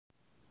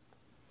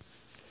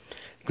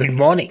Good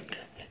morning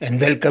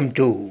and welcome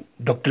to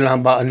Dr.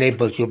 Lamba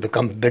Enables You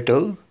Become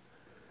Better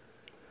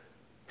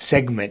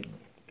segment.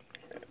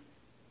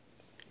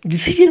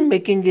 Decision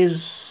making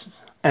is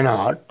an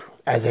art,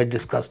 as I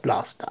discussed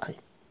last time,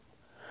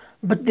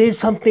 but there is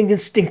something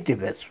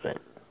instinctive as well.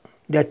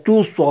 There are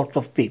two sorts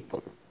of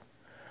people,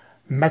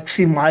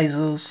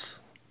 maximizers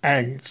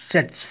and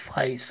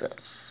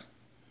satisficers.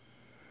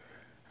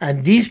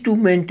 And these two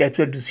main types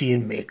of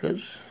decision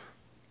makers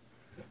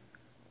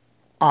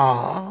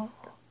are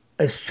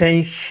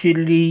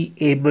essentially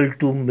able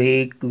to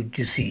make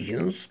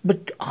decisions,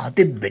 but are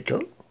they better?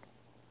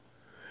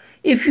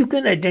 If you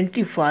can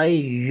identify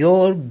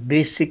your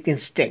basic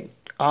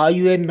instinct, are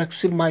you a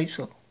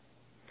maximizer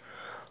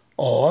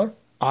or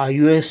are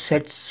you a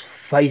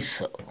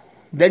satisficer?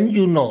 Then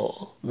you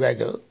know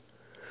whether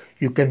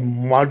you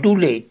can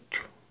modulate,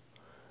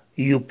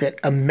 you can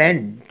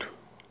amend,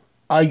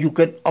 or you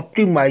can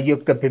optimize your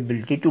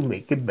capability to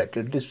make a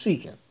better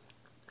decision.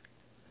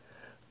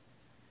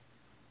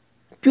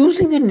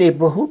 Choosing a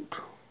neighborhood,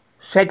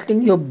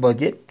 settling your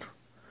budget,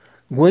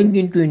 going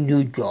into a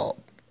new job,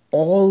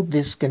 all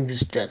this can be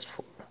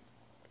stressful.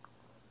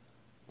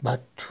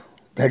 But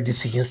there are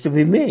decisions to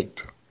be made.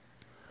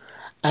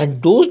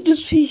 And those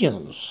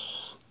decisions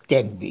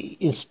can be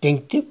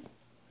instinctive,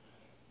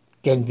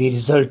 can be a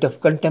result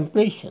of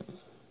contemplation.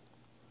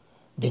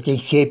 They can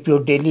shape your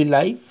daily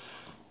life,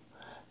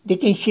 they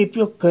can shape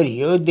your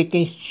career, they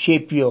can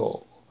shape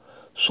your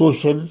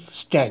social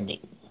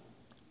standing.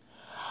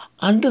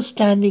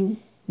 Understanding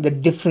the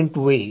different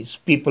ways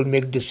people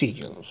make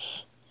decisions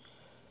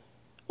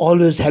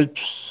always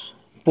helps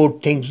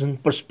put things in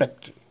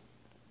perspective.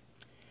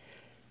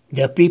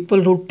 There are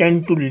people who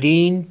tend to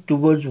lean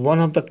towards one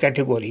of the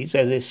categories,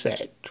 as I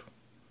said.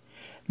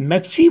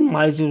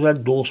 Maximizers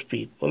are those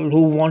people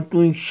who want to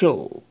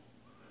ensure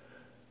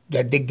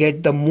that they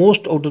get the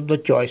most out of the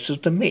choices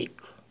they make.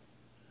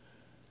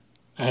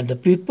 And the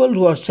people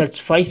who are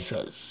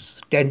satisficers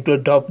tend to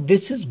adopt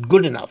this is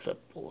good enough approach.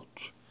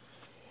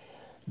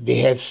 They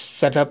have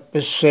set up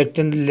a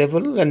certain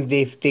level, and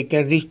if they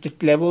can reach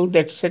that level,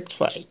 that's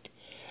satisfied.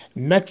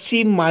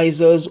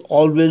 Maximizers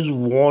always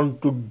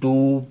want to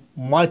do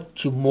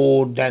much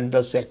more than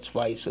the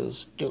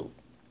satisficers do.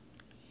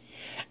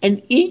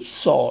 And each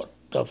sort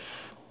of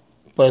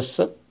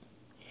person,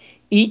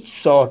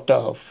 each sort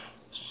of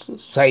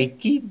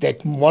psyche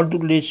that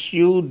modulates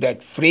you,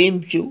 that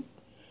frames you,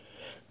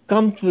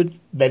 comes with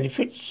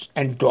benefits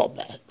and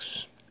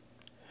drawbacks.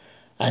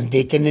 And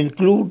they can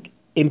include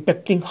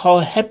impacting how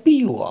happy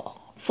you are.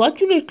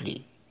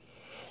 Fortunately,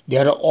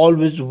 there are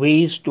always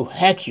ways to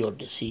hack your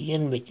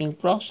decision-making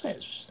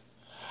process,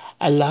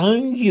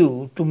 allowing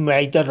you to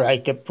make the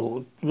right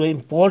approach to the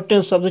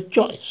importance of the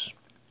choice.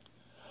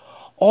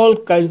 All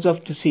kinds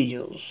of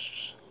decisions,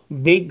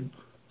 big,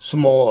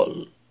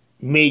 small,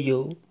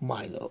 major,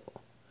 minor,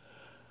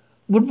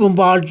 would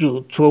bombard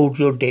you throughout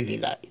your daily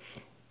life.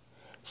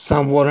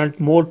 Some warrant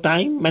more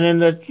time and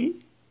energy,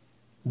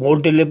 more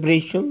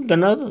deliberation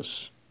than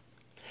others.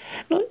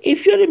 Now,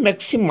 if you're a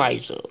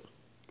maximizer,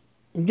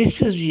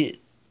 this is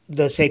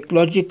the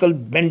psychological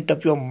bent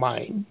of your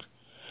mind,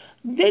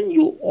 then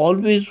you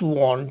always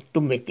want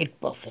to make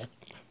it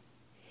perfect.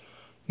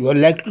 You are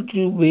likely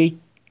to weigh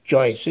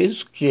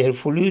choices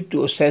carefully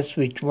to assess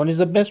which one is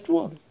the best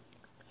one.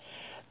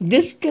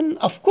 This can,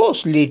 of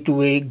course, lead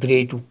to a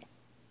great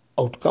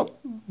outcome.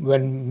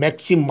 When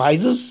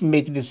maximizers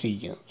make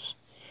decisions,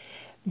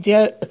 they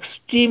are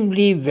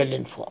extremely well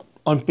informed.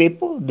 On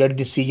paper, their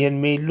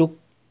decision may look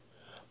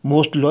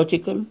most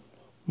logical,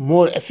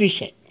 more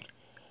efficient.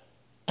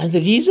 And the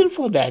reason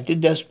for that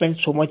is they have spent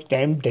so much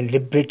time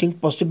deliberating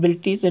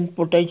possibilities and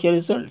potential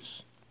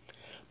results.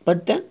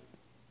 But then,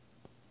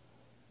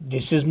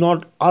 this is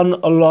not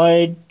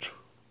unalloyed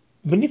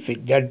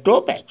benefit, there are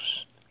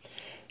drawbacks.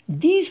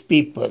 These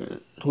people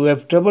who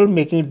have trouble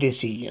making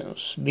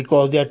decisions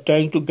because they are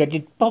trying to get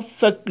it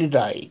perfectly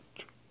right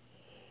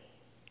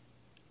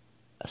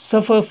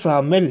suffer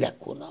from a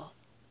lacuna.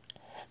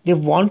 They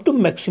want to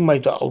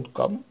maximize the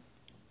outcome,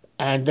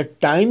 and the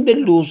time they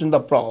lose in the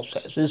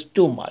process is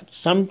too much.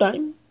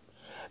 Sometimes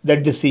the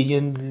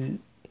decision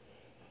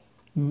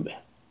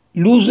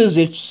loses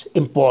its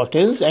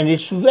importance and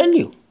its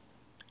value.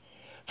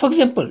 For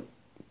example,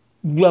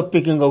 you are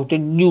picking out a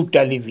new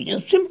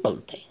television,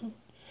 simple thing.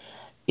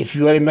 If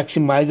you are a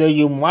maximizer,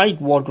 you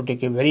might want to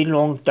take a very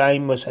long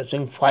time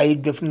assessing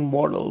 5 different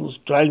models,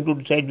 trying to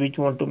decide which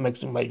one to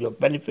maximize your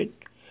benefit.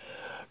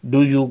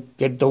 Do you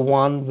get the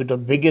one with the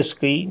biggest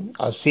screen,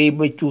 or say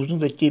by choosing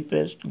the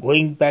cheapest,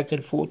 going back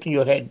and forth in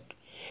your head?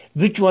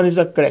 Which one is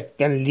the correct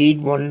can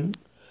lead one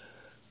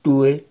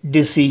to a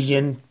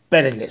decision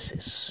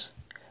paralysis,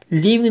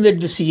 leaving the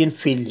decision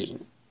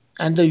feeling.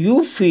 And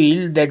you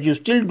feel that you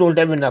still don't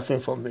have enough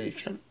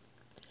information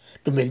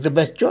to make the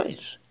best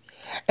choice.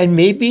 And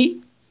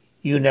maybe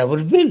you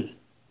never will.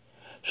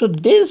 So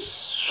this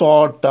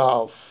sort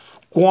of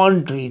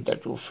quandary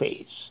that you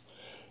face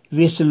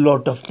wastes a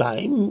lot of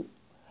time.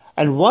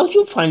 And once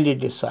you finally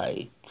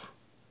decide,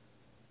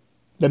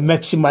 the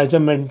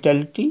maximizer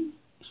mentality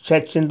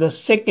sets in the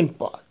second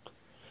part.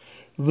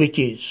 which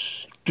is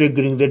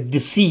triggering the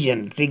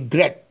decision,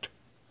 regret.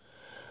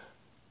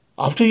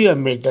 After you have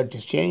made that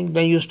decision,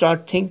 then you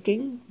start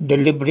thinking,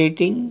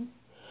 deliberating,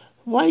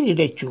 why did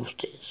I choose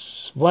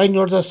this? Why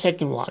not the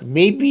second one?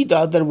 Maybe the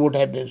other would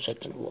have been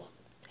second one.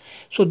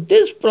 So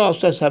this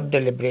process of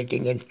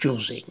deliberating and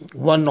choosing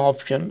one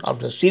option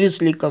after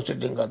seriously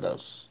considering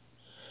others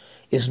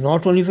is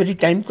not only very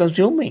time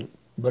consuming,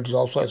 but is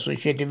also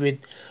associated with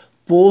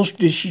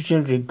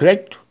post-decision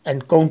regret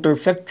and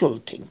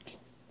counterfactual thinking.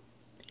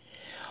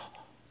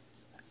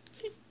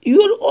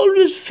 You are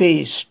always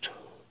faced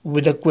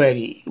with a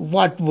query,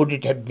 what would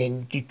it have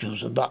been to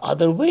choose the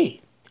other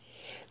way?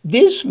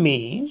 This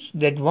means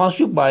that once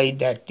you buy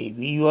that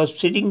TV, you are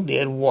sitting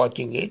there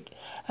watching it,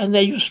 and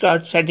then you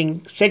start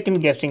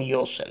second guessing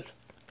yourself.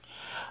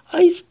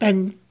 I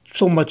spend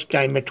so much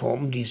time at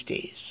home these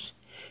days.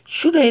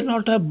 Should I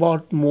not have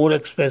bought more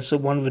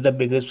expensive one with a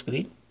bigger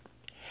screen?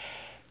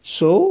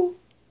 So,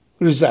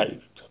 result,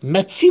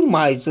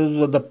 maximizers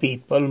were the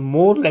people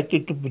more likely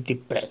to be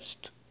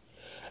depressed.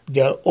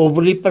 They are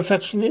overly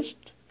perfectionist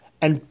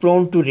and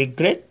prone to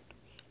regret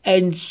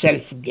and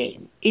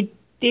self-gain. It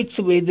takes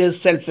away their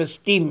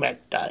self-esteem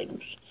at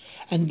times.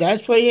 And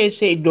that's why I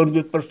say don't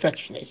be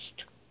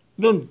perfectionist.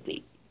 Don't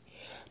be.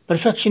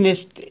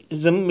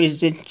 Perfectionism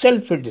is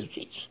itself a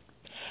disease.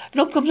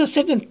 Now comes the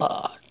second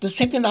part, the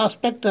second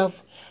aspect of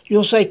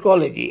your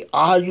psychology.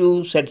 Are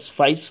you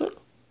satisfied, sir?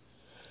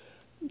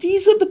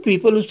 These are the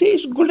people who say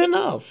it's good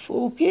enough.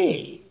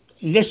 Okay,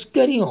 let's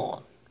carry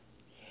on.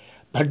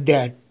 But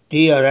that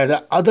they are at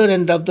the other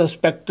end of the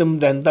spectrum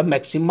than the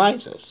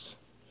maximizers.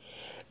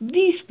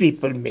 These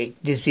people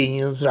make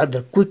decisions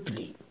rather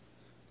quickly.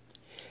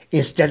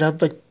 Instead of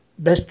the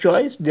best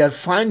choice, they are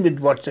fine with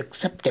what's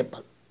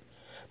acceptable.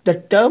 The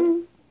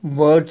term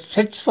words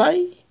satisfy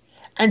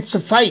and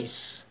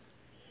suffice.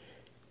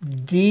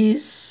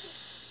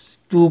 These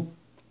two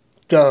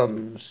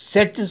terms,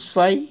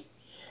 satisfy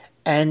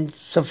and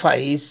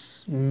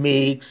suffice,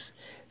 makes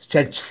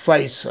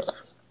satisficer.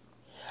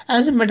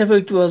 As a matter of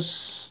fact,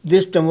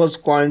 this term was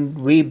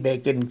coined way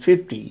back in the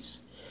 50s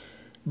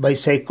by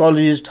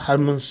psychologist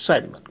Hermann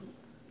Simon.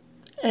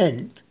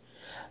 And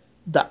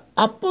the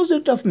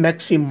opposite of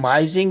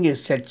maximizing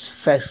is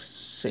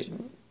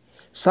satisfying.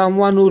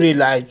 Someone who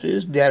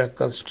realizes there are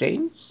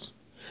constraints.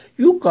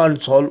 You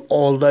can't solve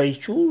all the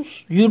issues.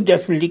 You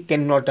definitely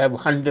cannot have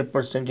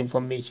 100%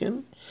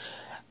 information.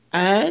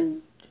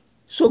 And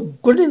so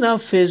good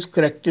enough is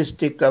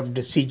characteristic of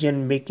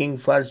decision making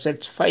for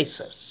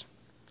satisficers.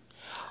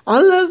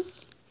 Unless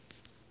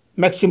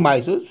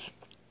maximizers,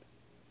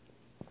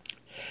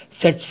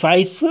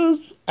 satisficers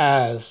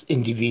as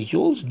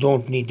individuals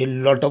don't need a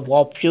lot of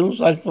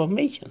options or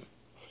information.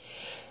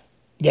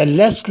 They are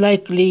less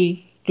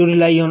likely to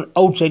rely on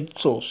outside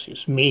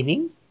sources,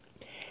 meaning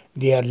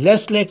they are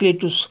less likely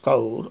to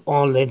scour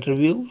online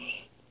reviews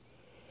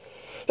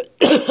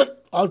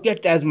or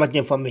get as much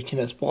information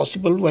as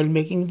possible while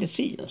making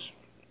decisions.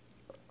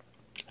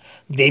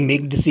 They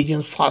make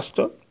decisions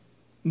faster,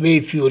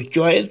 weigh fewer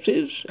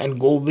choices, and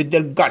go with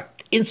their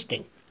gut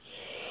instinct.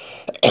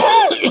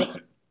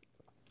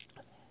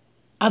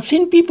 I've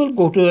seen people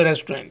go to a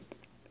restaurant.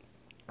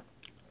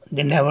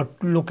 They never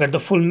look at the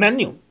full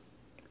menu.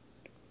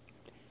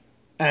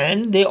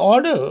 And they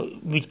order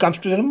which comes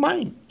to their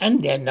mind.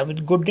 And they end up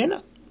with good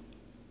dinner.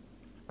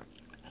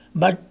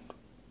 But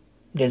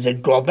there's a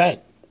drawback.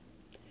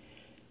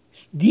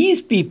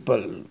 These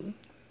people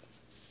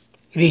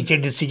reach a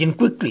decision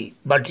quickly,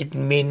 but it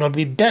may not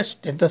be best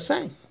at the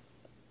time.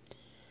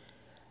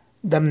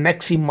 The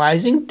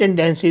maximizing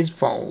tendency is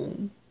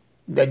found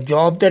the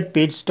job that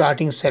paid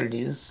starting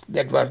salaries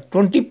that were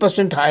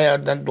 20% higher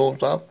than those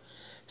of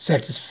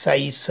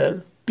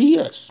satisficer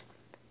peers.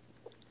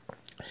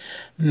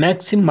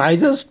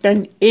 Maximizers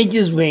spend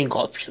ages weighing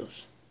options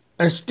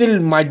and still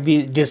might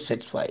be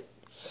dissatisfied.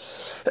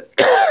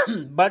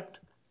 But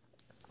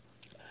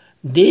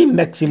they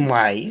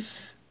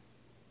maximize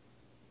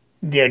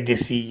their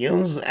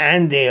decisions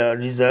and their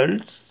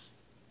results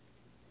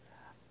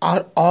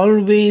are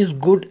always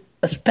good,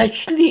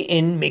 especially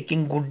in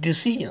making good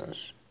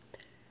decisions.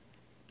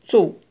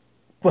 So,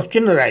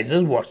 question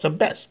arises, what's the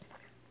best?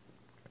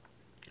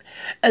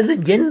 As a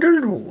general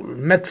rule,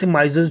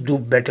 maximizers do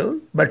better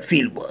but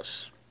feel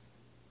worse.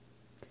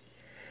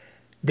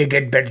 They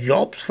get better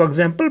jobs, for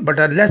example, but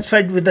are less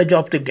fed with the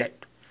job they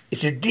get.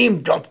 It's a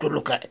dream job to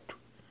look at,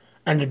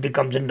 and it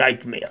becomes a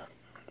nightmare.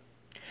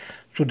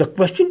 So the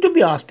question to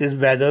be asked is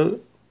whether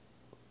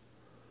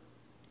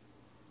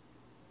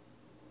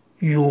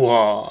you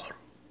are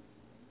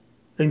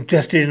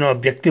interested in an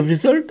objective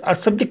result or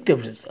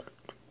subjective result.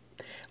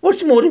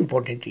 What's more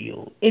important to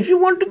you? If you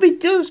want to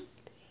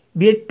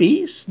be at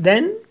peace,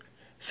 then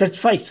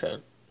satisficer.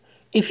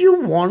 If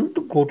you want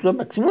to go to the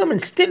maximum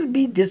and still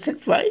be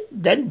dissatisfied,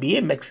 then be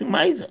a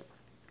maximizer.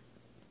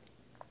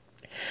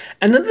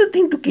 Another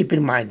thing to keep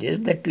in mind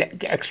is that like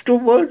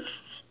extroverts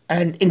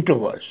and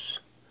introverts,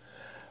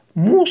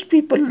 most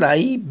people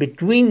lie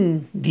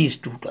between these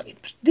two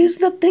types. There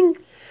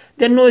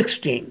are no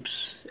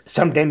extremes.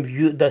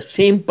 Sometimes the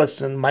same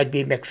person might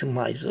be a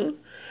maximizer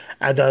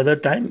At the other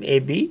time, A,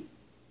 B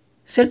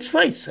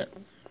satisfies, sir.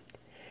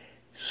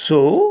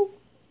 So,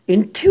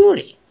 in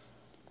theory,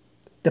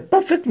 the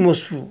perfect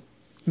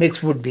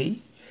mix would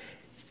be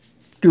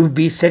to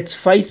be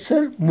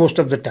satisficer most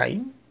of the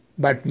time,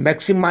 but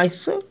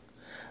maximizer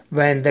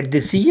when the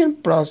decision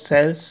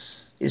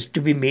process is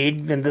to be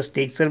made when the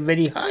stakes are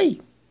very high.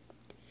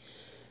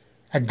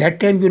 At that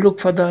time, you look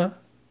for the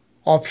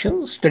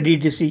options, study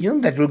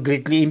decisions that will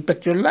greatly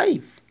impact your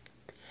life.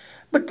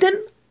 But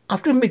then,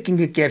 after making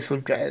a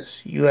careful choice,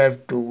 you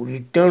have to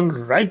return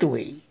right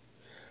away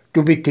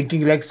to be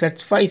thinking like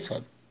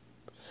satisficer.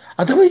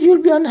 Otherwise, you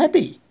will be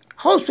unhappy,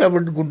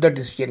 howsoever good the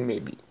decision may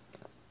be.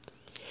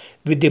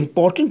 With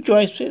important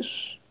choices,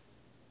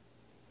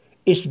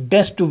 it's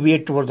best to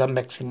wait toward the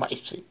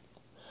maximizing.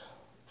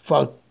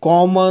 For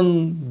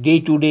common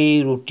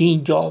day-to-day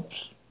routine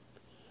jobs,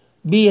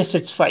 be a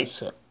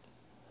satisficer,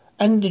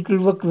 and it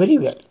will work very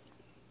well.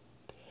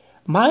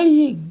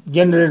 My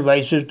general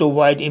advice is to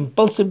avoid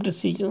impulsive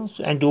decisions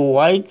and to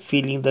avoid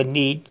feeling the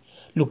need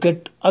look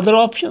at other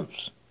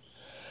options.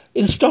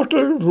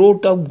 Aristotle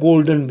wrote of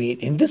golden mean.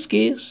 In this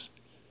case,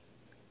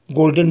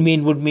 golden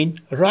mean would mean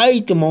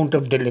right amount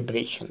of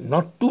deliberation,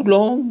 not too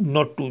long,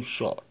 not too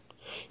short.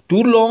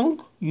 Too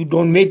long, you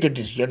don't make a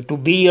decision to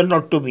be or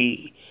not to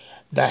be.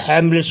 The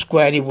Hamlet's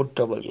query would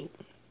trouble you.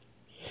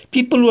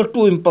 People who are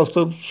too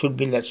impulsive should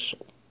be less so.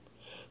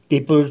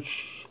 People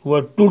who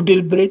are too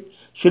deliberate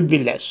should be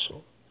less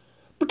so.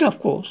 But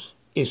of course,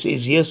 it's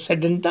easier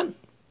said than done.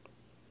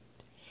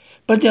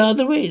 But there are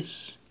other ways.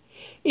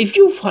 If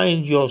you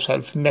find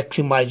yourself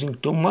maximizing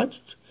too much,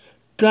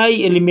 try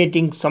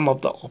eliminating some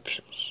of the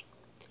options.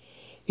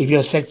 If you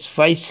are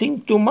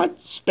satisficing too much,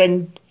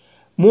 spend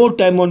more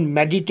time on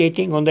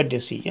meditating on the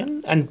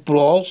decision and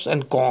pros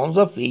and cons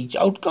of each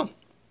outcome.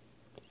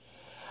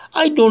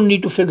 I don't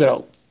need to figure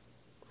out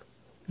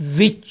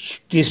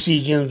which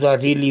decisions are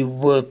really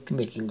worth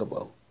making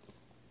about.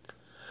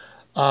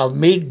 I've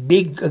made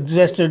big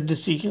exhaustive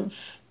decisions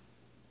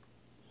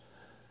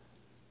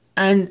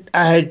and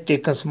I had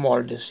taken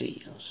small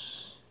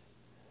decisions.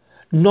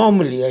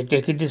 Normally I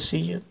take a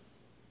decision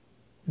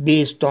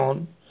based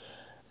on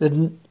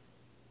the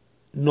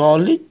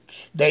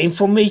knowledge, the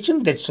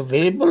information that's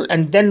available,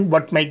 and then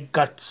what my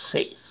gut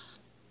says.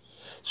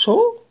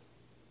 So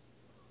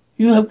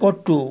you have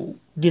got to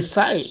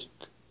decide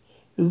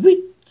which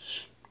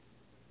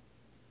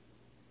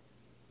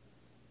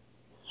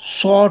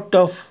sort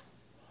of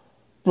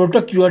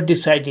product you are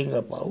deciding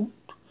about,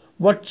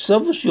 what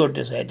service you are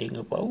deciding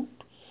about.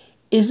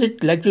 Is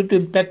it likely to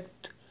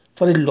impact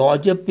for a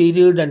larger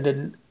period and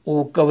then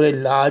cover a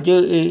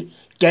larger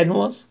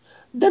canvas?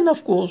 Then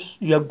of course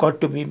you have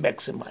got to be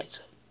maximizer.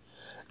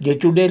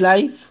 Day-to-day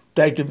life,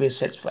 try to be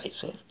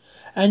satisficer.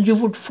 And you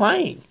would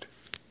find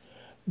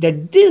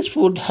that this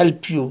would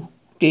help you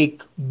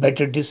take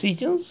better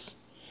decisions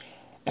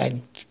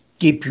and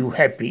keep you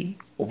happy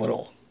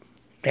overall.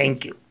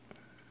 Thank you.